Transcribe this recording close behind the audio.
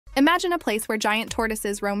Imagine a place where giant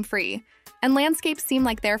tortoises roam free, and landscapes seem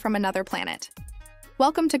like they're from another planet.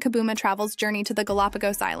 Welcome to Kabuma Travel's journey to the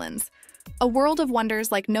Galapagos Islands, a world of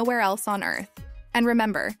wonders like nowhere else on Earth. And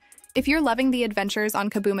remember, if you're loving the adventures on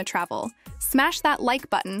Kabuma Travel, smash that like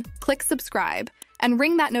button, click subscribe, and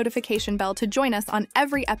ring that notification bell to join us on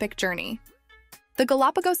every epic journey. The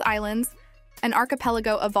Galapagos Islands, an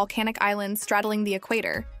archipelago of volcanic islands straddling the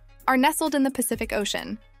equator, are nestled in the Pacific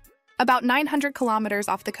Ocean, about 900 kilometers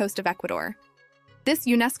off the coast of Ecuador. This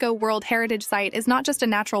UNESCO World Heritage Site is not just a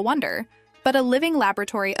natural wonder, but a living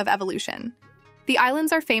laboratory of evolution. The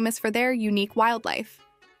islands are famous for their unique wildlife.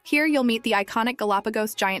 Here you'll meet the iconic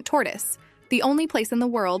Galapagos giant tortoise, the only place in the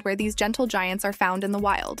world where these gentle giants are found in the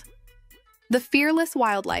wild. The fearless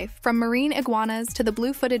wildlife, from marine iguanas to the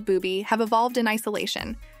blue-footed booby, have evolved in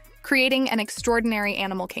isolation, creating an extraordinary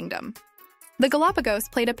animal kingdom. The Galapagos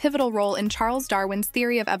played a pivotal role in Charles Darwin's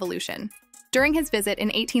theory of evolution. During his visit in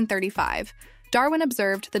 1835, Darwin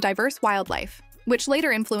observed the diverse wildlife, which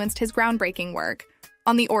later influenced his groundbreaking work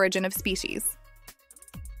on the origin of species.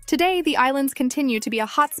 Today, the islands continue to be a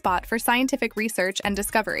hotspot for scientific research and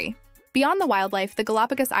discovery. Beyond the wildlife, the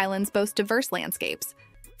Galapagos Islands boast diverse landscapes.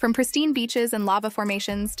 From pristine beaches and lava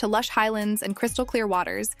formations to lush highlands and crystal-clear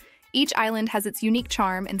waters, each island has its unique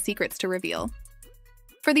charm and secrets to reveal.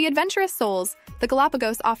 For the adventurous souls, the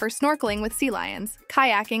Galapagos offer snorkeling with sea lions,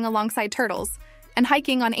 kayaking alongside turtles, and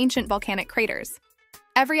hiking on ancient volcanic craters.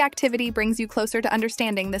 Every activity brings you closer to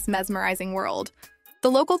understanding this mesmerizing world.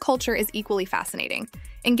 The local culture is equally fascinating.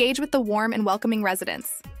 Engage with the warm and welcoming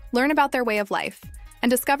residents, learn about their way of life,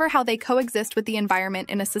 and discover how they coexist with the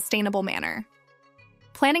environment in a sustainable manner.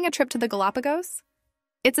 Planning a trip to the Galapagos?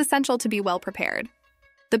 It's essential to be well prepared.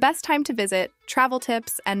 The best time to visit, travel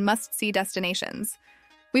tips, and must-see destinations.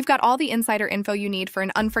 We've got all the insider info you need for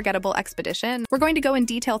an unforgettable expedition. We're going to go in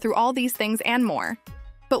detail through all these things and more.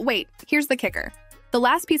 But wait, here's the kicker. The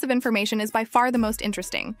last piece of information is by far the most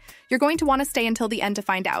interesting. You're going to want to stay until the end to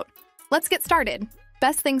find out. Let's get started.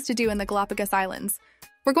 Best things to do in the Galapagos Islands.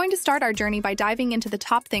 We're going to start our journey by diving into the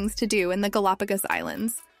top things to do in the Galapagos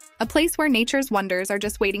Islands, a place where nature's wonders are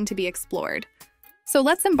just waiting to be explored. So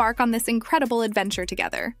let's embark on this incredible adventure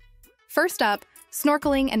together. First up,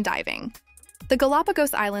 snorkeling and diving. The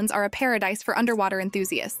Galapagos Islands are a paradise for underwater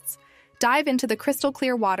enthusiasts. Dive into the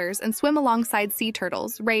crystal-clear waters and swim alongside sea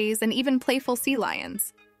turtles, rays, and even playful sea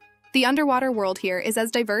lions. The underwater world here is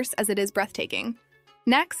as diverse as it is breathtaking.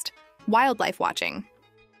 Next, wildlife watching.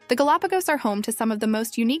 The Galapagos are home to some of the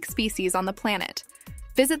most unique species on the planet.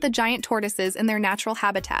 Visit the giant tortoises in their natural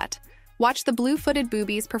habitat, watch the blue-footed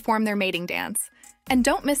boobies perform their mating dance, and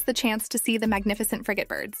don't miss the chance to see the magnificent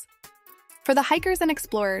frigatebirds. For the hikers and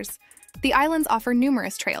explorers, the islands offer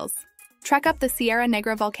numerous trails. Trek up the Sierra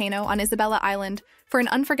Negra volcano on Isabela Island for an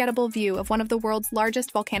unforgettable view of one of the world's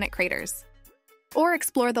largest volcanic craters. Or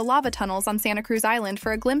explore the lava tunnels on Santa Cruz Island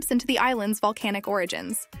for a glimpse into the island's volcanic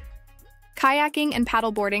origins. Kayaking and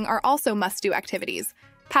paddleboarding are also must-do activities.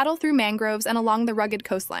 Paddle through mangroves and along the rugged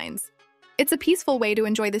coastlines. It's a peaceful way to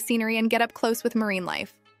enjoy the scenery and get up close with marine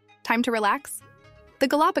life. Time to relax? The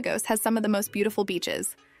Galapagos has some of the most beautiful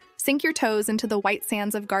beaches. Sink your toes into the white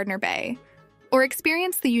sands of Gardner Bay, or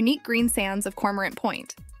experience the unique green sands of Cormorant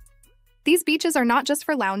Point. These beaches are not just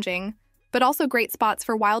for lounging, but also great spots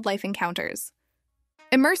for wildlife encounters.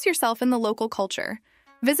 Immerse yourself in the local culture.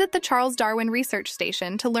 Visit the Charles Darwin Research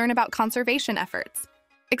Station to learn about conservation efforts.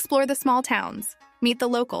 Explore the small towns, meet the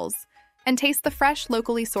locals, and taste the fresh,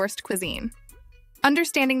 locally sourced cuisine.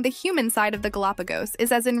 Understanding the human side of the Galapagos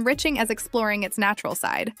is as enriching as exploring its natural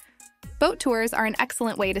side. Boat tours are an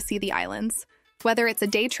excellent way to see the islands. Whether it's a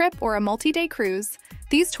day trip or a multi-day cruise,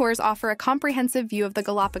 these tours offer a comprehensive view of the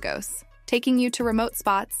Galapagos, taking you to remote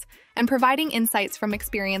spots and providing insights from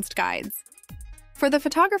experienced guides. For the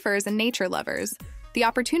photographers and nature lovers, the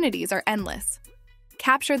opportunities are endless.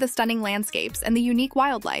 Capture the stunning landscapes and the unique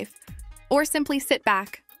wildlife, or simply sit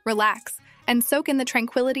back, relax, and soak in the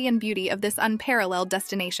tranquility and beauty of this unparalleled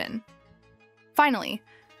destination. Finally,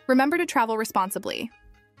 remember to travel responsibly.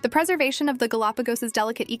 The preservation of the Galapagos'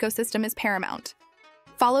 delicate ecosystem is paramount.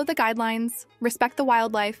 Follow the guidelines, respect the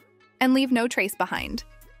wildlife, and leave no trace behind,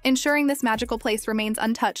 ensuring this magical place remains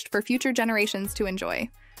untouched for future generations to enjoy.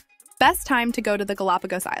 Best time to go to the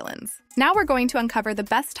Galapagos Islands. Now we're going to uncover the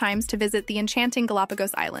best times to visit the enchanting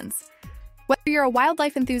Galapagos Islands. Whether you're a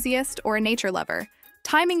wildlife enthusiast or a nature lover,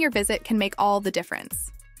 timing your visit can make all the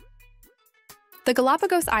difference. The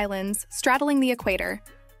Galapagos Islands, straddling the equator,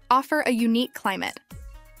 offer a unique climate.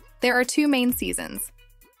 There are two main seasons,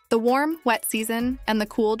 the warm, wet season and the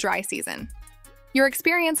cool, dry season. Your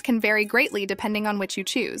experience can vary greatly depending on which you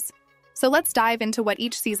choose, so let's dive into what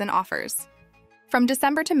each season offers. From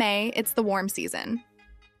December to May, it's the warm season.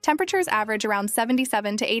 Temperatures average around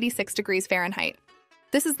 77 to 86 degrees Fahrenheit.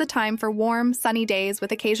 This is the time for warm, sunny days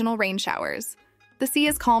with occasional rain showers. The sea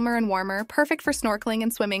is calmer and warmer, perfect for snorkeling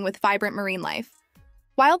and swimming with vibrant marine life.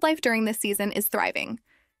 Wildlife during this season is thriving.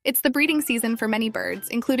 It's the breeding season for many birds,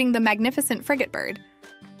 including the magnificent frigate bird.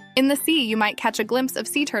 In the sea, you might catch a glimpse of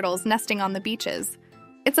sea turtles nesting on the beaches.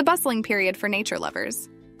 It's a bustling period for nature lovers.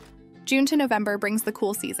 June to November brings the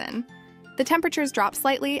cool season. The temperatures drop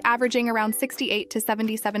slightly, averaging around 68 to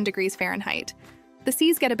 77 degrees Fahrenheit. The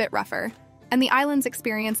seas get a bit rougher, and the islands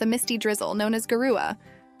experience a misty drizzle known as garua.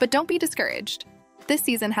 But don't be discouraged. This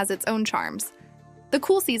season has its own charms. The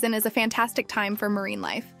cool season is a fantastic time for marine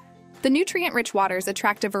life. The nutrient-rich waters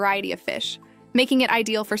attract a variety of fish, making it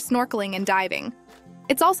ideal for snorkeling and diving.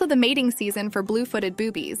 It's also the mating season for blue-footed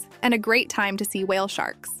boobies, and a great time to see whale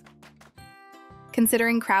sharks.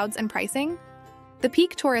 Considering crowds and pricing? The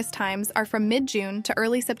peak tourist times are from mid-June to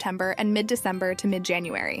early September and mid-December to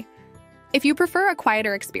mid-January. If you prefer a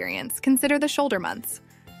quieter experience, consider the shoulder months.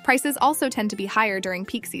 Prices also tend to be higher during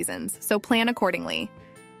peak seasons, so plan accordingly.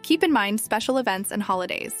 Keep in mind special events and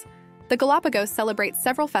holidays. The Galapagos celebrates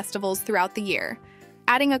several festivals throughout the year,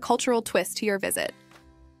 adding a cultural twist to your visit.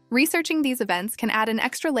 Researching these events can add an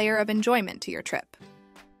extra layer of enjoyment to your trip.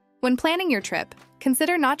 When planning your trip,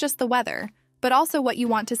 consider not just the weather, but also what you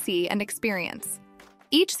want to see and experience.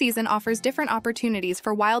 Each season offers different opportunities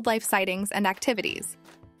for wildlife sightings and activities.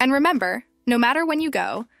 And remember, no matter when you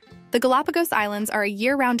go, the Galapagos Islands are a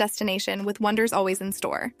year-round destination with wonders always in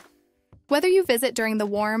store. Whether you visit during the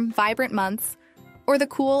warm, vibrant months or the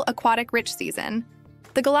cool, aquatic-rich season,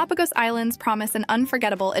 the Galapagos Islands promise an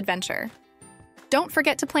unforgettable adventure. Don't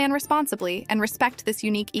forget to plan responsibly and respect this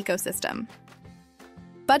unique ecosystem.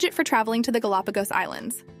 Budget for traveling to the Galapagos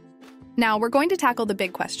Islands. Now, we're going to tackle the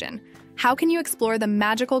big question. How can you explore the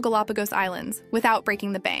magical Galapagos Islands without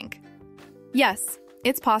breaking the bank? Yes,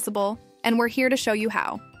 it's possible, and we're here to show you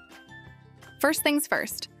how. First things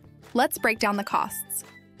first, let's break down the costs.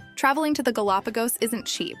 Traveling to the Galapagos isn't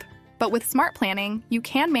cheap, but with smart planning, you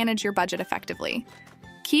can manage your budget effectively.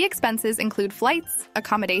 Key expenses include flights,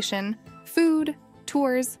 accommodation, food,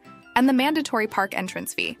 tours, and the mandatory park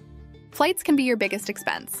entrance fee. Flights can be your biggest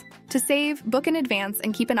expense. To save, book in advance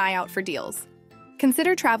and keep an eye out for deals.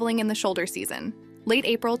 Consider traveling in the shoulder season, late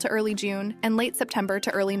April to early June and late September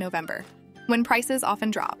to early November, when prices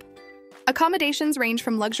often drop. Accommodations range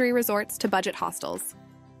from luxury resorts to budget hostels.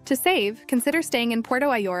 To save, consider staying in Puerto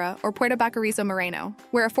Ayora or Puerto Bacarizo Moreno,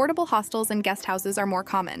 where affordable hostels and guest houses are more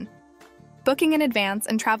common. Booking in advance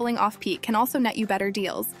and traveling off-peak can also net you better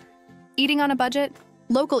deals. Eating on a budget?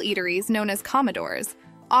 Local eateries, known as commodores,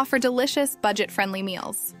 offer delicious, budget-friendly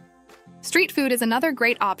meals. Street food is another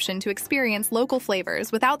great option to experience local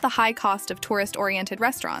flavors without the high cost of tourist-oriented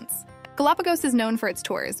restaurants. Galapagos is known for its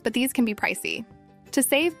tours, but these can be pricey. To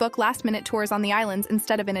save, book last-minute tours on the islands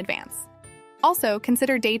instead of in advance. Also,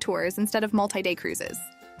 consider day tours instead of multi-day cruises.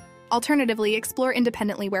 Alternatively, explore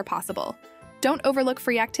independently where possible. Don't overlook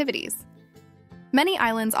free activities. Many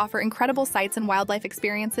islands offer incredible sights and wildlife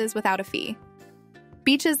experiences without a fee.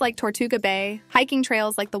 Beaches like Tortuga Bay, hiking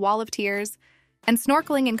trails like the Wall of Tears, and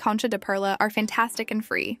snorkeling in Concha de Perla are fantastic and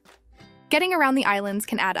free. Getting around the islands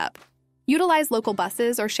can add up. Utilize local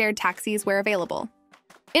buses or shared taxis where available.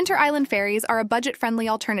 Inter-island ferries are a budget-friendly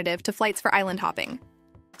alternative to flights for island hopping.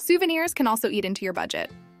 Souvenirs can also eat into your budget.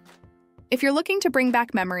 If you're looking to bring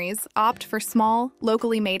back memories, opt for small,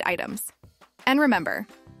 locally made items. And remember,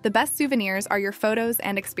 the best souvenirs are your photos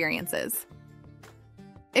and experiences.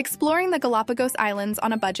 Exploring the Galapagos Islands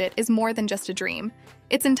on a budget is more than just a dream.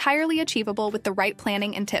 It's entirely achievable with the right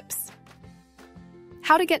planning and tips.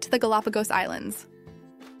 How to get to the Galapagos Islands.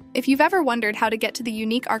 If you've ever wondered how to get to the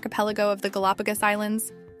unique archipelago of the Galapagos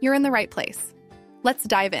Islands, you're in the right place. Let's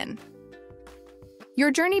dive in. Your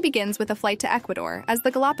journey begins with a flight to Ecuador, as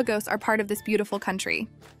the Galapagos are part of this beautiful country.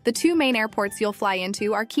 The two main airports you'll fly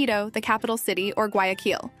into are Quito, the capital city, or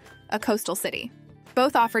Guayaquil, a coastal city.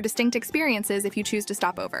 Both offer distinct experiences if you choose to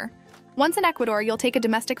stop over. Once in Ecuador, you'll take a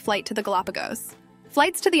domestic flight to the Galapagos.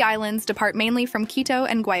 Flights to the islands depart mainly from Quito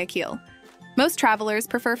and Guayaquil. Most travelers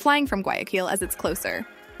prefer flying from Guayaquil as it's closer,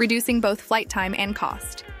 reducing both flight time and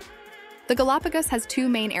cost. The Galapagos has two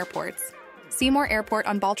main airports, Seymour Airport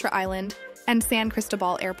on Baltra Island and San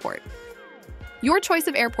Cristobal Airport. Your choice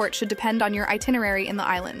of airport should depend on your itinerary in the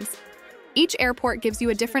islands. Each airport gives you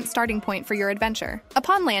a different starting point for your adventure.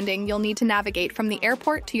 Upon landing, you'll need to navigate from the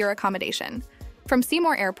airport to your accommodation. From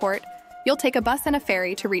Seymour Airport, you'll take a bus and a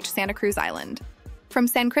ferry to reach Santa Cruz Island. From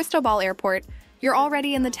San Cristobal Airport, you're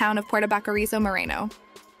already in the town of Puerto Bacarizo Moreno.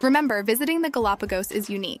 Remember, visiting the Galapagos is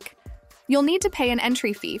unique. You'll need to pay an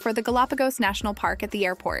entry fee for the Galapagos National Park at the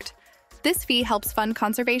airport. This fee helps fund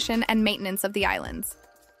conservation and maintenance of the islands.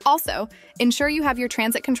 Also, ensure you have your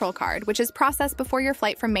transit control card, which is processed before your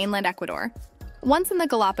flight from mainland Ecuador. Once in the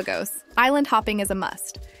Galapagos, island hopping is a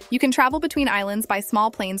must. You can travel between islands by small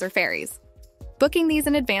planes or ferries. Booking these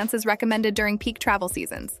in advance is recommended during peak travel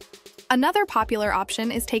seasons. Another popular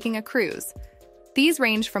option is taking a cruise. These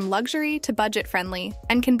range from luxury to budget-friendly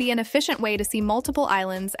and can be an efficient way to see multiple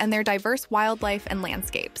islands and their diverse wildlife and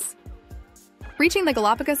landscapes. Reaching the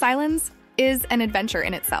Galapagos Islands is an adventure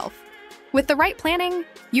in itself. With the right planning,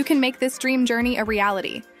 you can make this dream journey a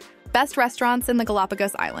reality. Best restaurants in the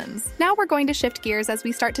Galapagos Islands. Now we're going to shift gears as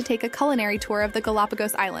we start to take a culinary tour of the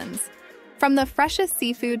Galapagos Islands. From the freshest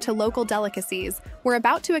seafood to local delicacies, we're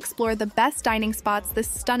about to explore the best dining spots this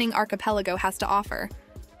stunning archipelago has to offer.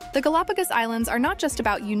 The Galapagos Islands are not just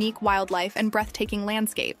about unique wildlife and breathtaking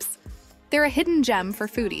landscapes. They're a hidden gem for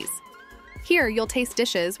foodies. Here, you'll taste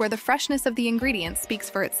dishes where the freshness of the ingredients speaks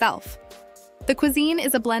for itself. The cuisine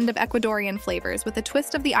is a blend of Ecuadorian flavors with a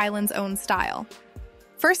twist of the island's own style.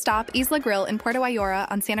 First stop, Isla Grill in Puerto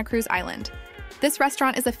Ayora on Santa Cruz Island. This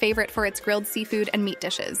restaurant is a favorite for its grilled seafood and meat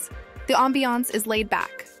dishes. The ambiance is laid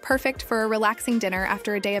back, perfect for a relaxing dinner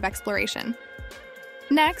after a day of exploration.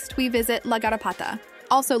 Next, we visit La Garrapata,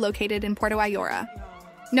 also located in Puerto Ayora.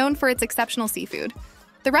 Known for its exceptional seafood,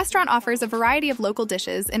 the restaurant offers a variety of local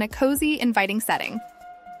dishes in a cozy, inviting setting.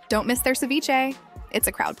 Don't miss their ceviche, it's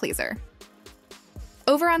a crowd pleaser.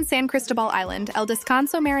 Over on San Cristobal Island, El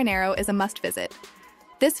Descanso Marinero is a must-visit.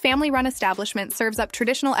 This family-run establishment serves up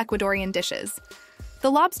traditional Ecuadorian dishes.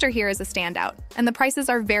 The lobster here is a standout, and the prices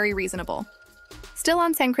are very reasonable. Still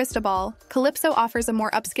on San Cristobal, Calypso offers a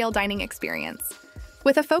more upscale dining experience.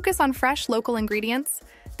 With a focus on fresh, local ingredients,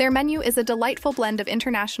 their menu is a delightful blend of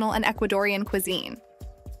international and Ecuadorian cuisine.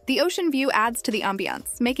 The ocean view adds to the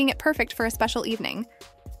ambiance, making it perfect for a special evening.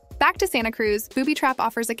 Back to Santa Cruz, Booby Trap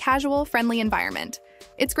offers a casual, friendly environment.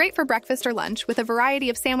 It's great for breakfast or lunch with a variety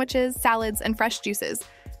of sandwiches, salads, and fresh juices.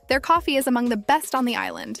 Their coffee is among the best on the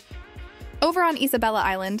island. Over on Isabela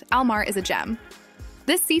Island, Almar is a gem.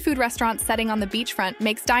 This seafood restaurant setting on the beachfront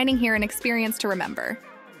makes dining here an experience to remember.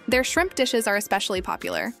 Their shrimp dishes are especially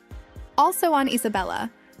popular. Also on Isabela,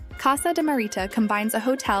 Casa de Marita combines a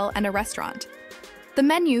hotel and a restaurant. The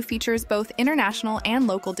menu features both international and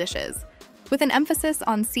local dishes, with an emphasis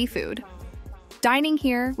on seafood. Dining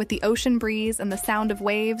here, with the ocean breeze and the sound of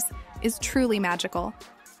waves, is truly magical.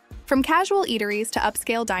 From casual eateries to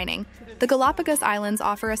upscale dining, the Galapagos Islands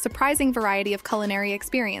offer a surprising variety of culinary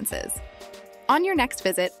experiences. On your next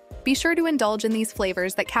visit, be sure to indulge in these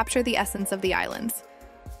flavors that capture the essence of the islands.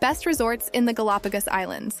 Best resorts in the Galapagos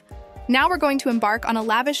Islands. Now we're going to embark on a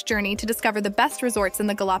lavish journey to discover the best resorts in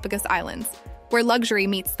the Galapagos Islands, where luxury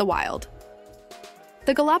meets the wild.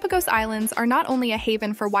 The Galapagos Islands are not only a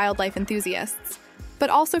haven for wildlife enthusiasts, but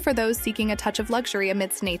also for those seeking a touch of luxury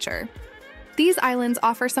amidst nature. These islands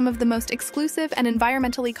offer some of the most exclusive and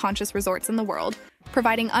environmentally conscious resorts in the world,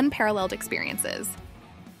 providing unparalleled experiences.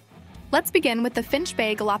 Let's begin with the Finch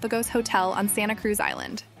Bay Galapagos Hotel on Santa Cruz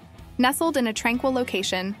Island. Nestled in a tranquil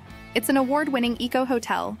location, it's an award-winning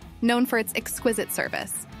eco-hotel known for its exquisite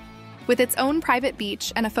service. With its own private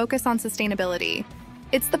beach and a focus on sustainability,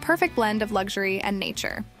 it's the perfect blend of luxury and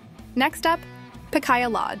nature. Next up,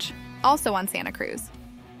 Pacaya Lodge, also on Santa Cruz.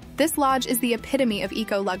 This lodge is the epitome of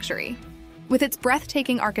eco-luxury. With its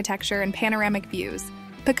breathtaking architecture and panoramic views,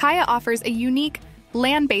 Pacaya offers a unique,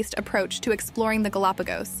 land-based approach to exploring the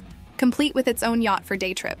Galapagos, complete with its own yacht for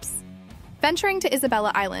day trips. Venturing to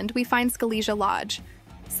Isabela Island, we find Scalesia Lodge.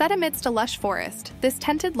 Set amidst a lush forest, this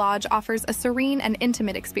tented lodge offers a serene and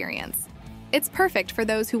intimate experience. It's perfect for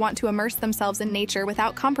those who want to immerse themselves in nature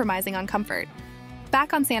without compromising on comfort.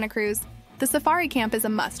 Back on Santa Cruz, the safari camp is a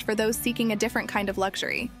must for those seeking a different kind of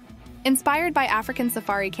luxury. Inspired by African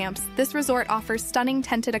safari camps, this resort offers stunning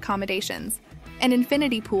tented accommodations, an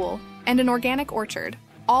infinity pool, and an organic orchard,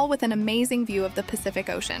 all with an amazing view of the Pacific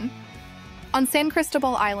Ocean. On San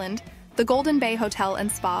Cristobal Island, the Golden Bay Hotel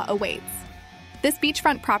and Spa awaits. This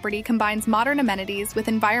beachfront property combines modern amenities with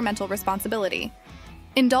environmental responsibility.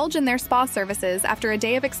 Indulge in their spa services after a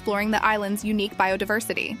day of exploring the island's unique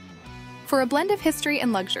biodiversity. For a blend of history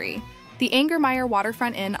and luxury, the Angermeyer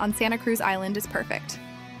Waterfront Inn on Santa Cruz Island is perfect.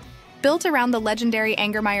 Built around the legendary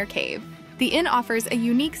Angermeyer Cave, the inn offers a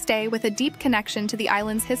unique stay with a deep connection to the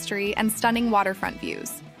island's history and stunning waterfront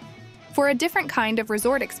views. For a different kind of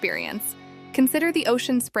resort experience, consider the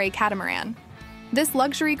Ocean Spray Catamaran. This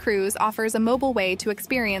luxury cruise offers a mobile way to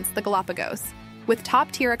experience the Galapagos, with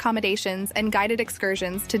top-tier accommodations and guided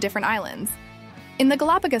excursions to different islands. In the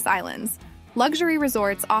Galapagos Islands, luxury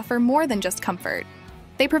resorts offer more than just comfort.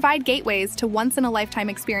 They provide gateways to once-in-a-lifetime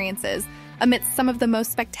experiences amidst some of the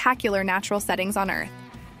most spectacular natural settings on Earth.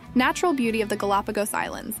 Natural beauty of the Galapagos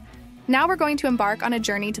Islands. Now we're going to embark on a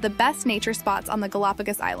journey to the best nature spots on the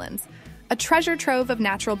Galapagos Islands, a treasure trove of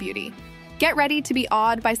natural beauty. Get ready to be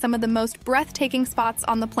awed by some of the most breathtaking spots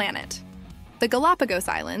on the planet. The Galapagos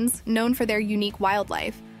Islands, known for their unique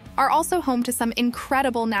wildlife, are also home to some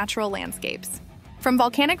incredible natural landscapes. From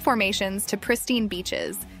volcanic formations to pristine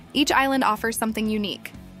beaches, each island offers something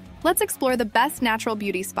unique. Let's explore the best natural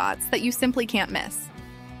beauty spots that you simply can't miss.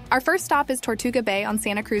 Our first stop is Tortuga Bay on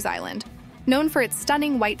Santa Cruz Island. Known for its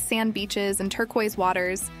stunning white sand beaches and turquoise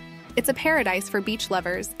waters, it's a paradise for beach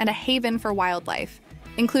lovers and a haven for wildlife,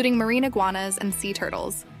 including marine iguanas and sea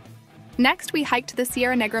turtles. Next, we hiked the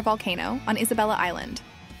Sierra Negra volcano on Isabela Island.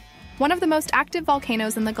 One of the most active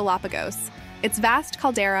volcanoes in the Galapagos, its vast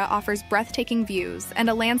caldera offers breathtaking views and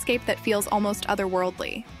a landscape that feels almost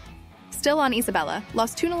otherworldly. Still on Isabela,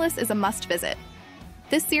 Los Tuneles is a must-visit.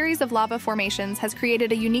 This series of lava formations has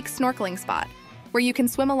created a unique snorkeling spot where you can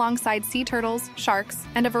swim alongside sea turtles, sharks,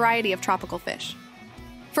 and a variety of tropical fish.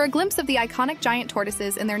 For a glimpse of the iconic giant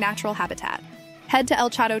tortoises in their natural habitat, head to El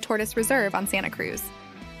Chato Tortoise Reserve on Santa Cruz.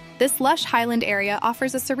 This lush highland area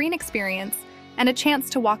offers a serene experience and a chance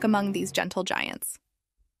to walk among these gentle giants.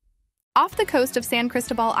 Off the coast of San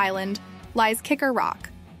Cristobal Island lies Kicker Rock,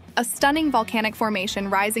 a stunning volcanic formation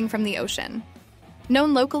rising from the ocean.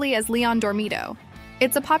 Known locally as Leon Dormido,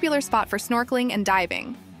 it's a popular spot for snorkeling and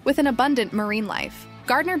diving, with an abundant marine life.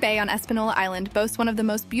 Gardner Bay on Espanola Island boasts one of the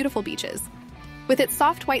most beautiful beaches. With its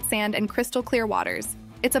soft white sand and crystal clear waters,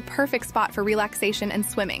 it's a perfect spot for relaxation and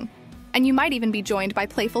swimming, and you might even be joined by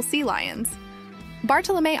playful sea lions.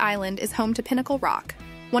 Bartolomé Island is home to Pinnacle Rock,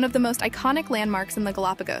 one of the most iconic landmarks in the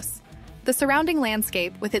Galapagos. The surrounding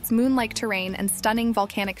landscape, with its moon-like terrain and stunning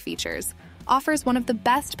volcanic features, offers one of the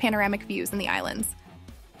best panoramic views in the islands.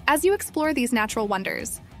 As you explore these natural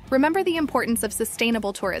wonders, remember the importance of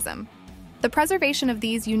sustainable tourism. The preservation of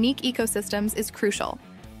these unique ecosystems is crucial,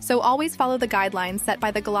 so always follow the guidelines set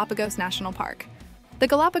by the Galapagos National Park. The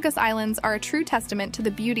Galapagos Islands are a true testament to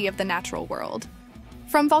the beauty of the natural world.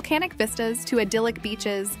 From volcanic vistas to idyllic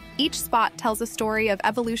beaches, each spot tells a story of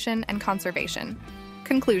evolution and conservation.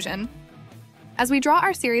 Conclusion. As we draw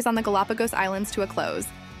our series on the Galapagos Islands to a close,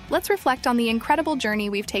 let's reflect on the incredible journey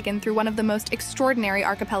we've taken through one of the most extraordinary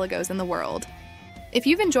archipelagos in the world. If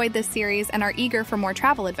you've enjoyed this series and are eager for more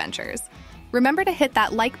travel adventures, remember to hit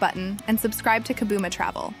that like button and subscribe to Kabuma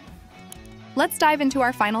Travel. Let's dive into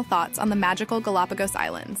our final thoughts on the magical Galapagos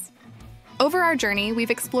Islands. Over our journey, we've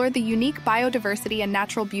explored the unique biodiversity and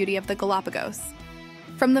natural beauty of the Galapagos.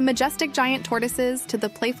 From the majestic giant tortoises to the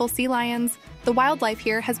playful sea lions, the wildlife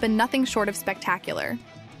here has been nothing short of spectacular.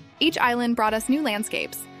 Each island brought us new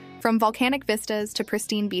landscapes, from volcanic vistas to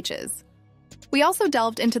pristine beaches. We also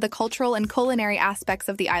delved into the cultural and culinary aspects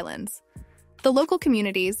of the islands. The local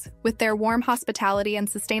communities, with their warm hospitality and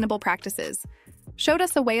sustainable practices, showed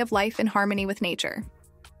us a way of life in harmony with nature.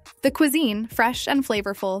 The cuisine, fresh and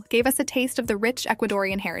flavorful, gave us a taste of the rich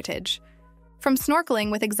Ecuadorian heritage. From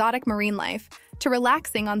snorkeling with exotic marine life to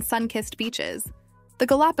relaxing on sun-kissed beaches, the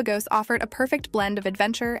Galapagos offered a perfect blend of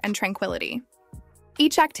adventure and tranquility.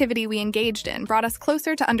 Each activity we engaged in brought us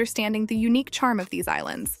closer to understanding the unique charm of these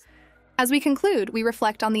islands. As we conclude, we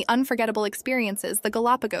reflect on the unforgettable experiences the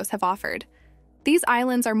Galapagos have offered. These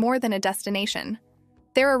islands are more than a destination.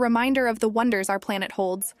 They're a reminder of the wonders our planet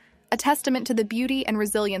holds, a testament to the beauty and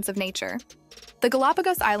resilience of nature. The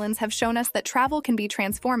Galapagos Islands have shown us that travel can be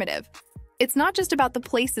transformative. It's not just about the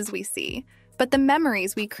places we see, but the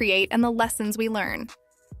memories we create and the lessons we learn.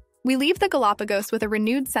 We leave the Galapagos with a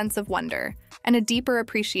renewed sense of wonder and a deeper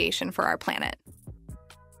appreciation for our planet.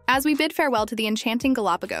 As we bid farewell to the enchanting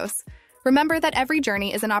Galapagos, remember that every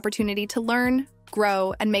journey is an opportunity to learn,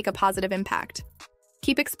 grow, and make a positive impact.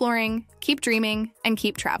 Keep exploring, keep dreaming, and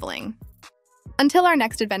keep traveling. Until our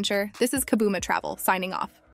next adventure, this is Kabuma Travel, signing off.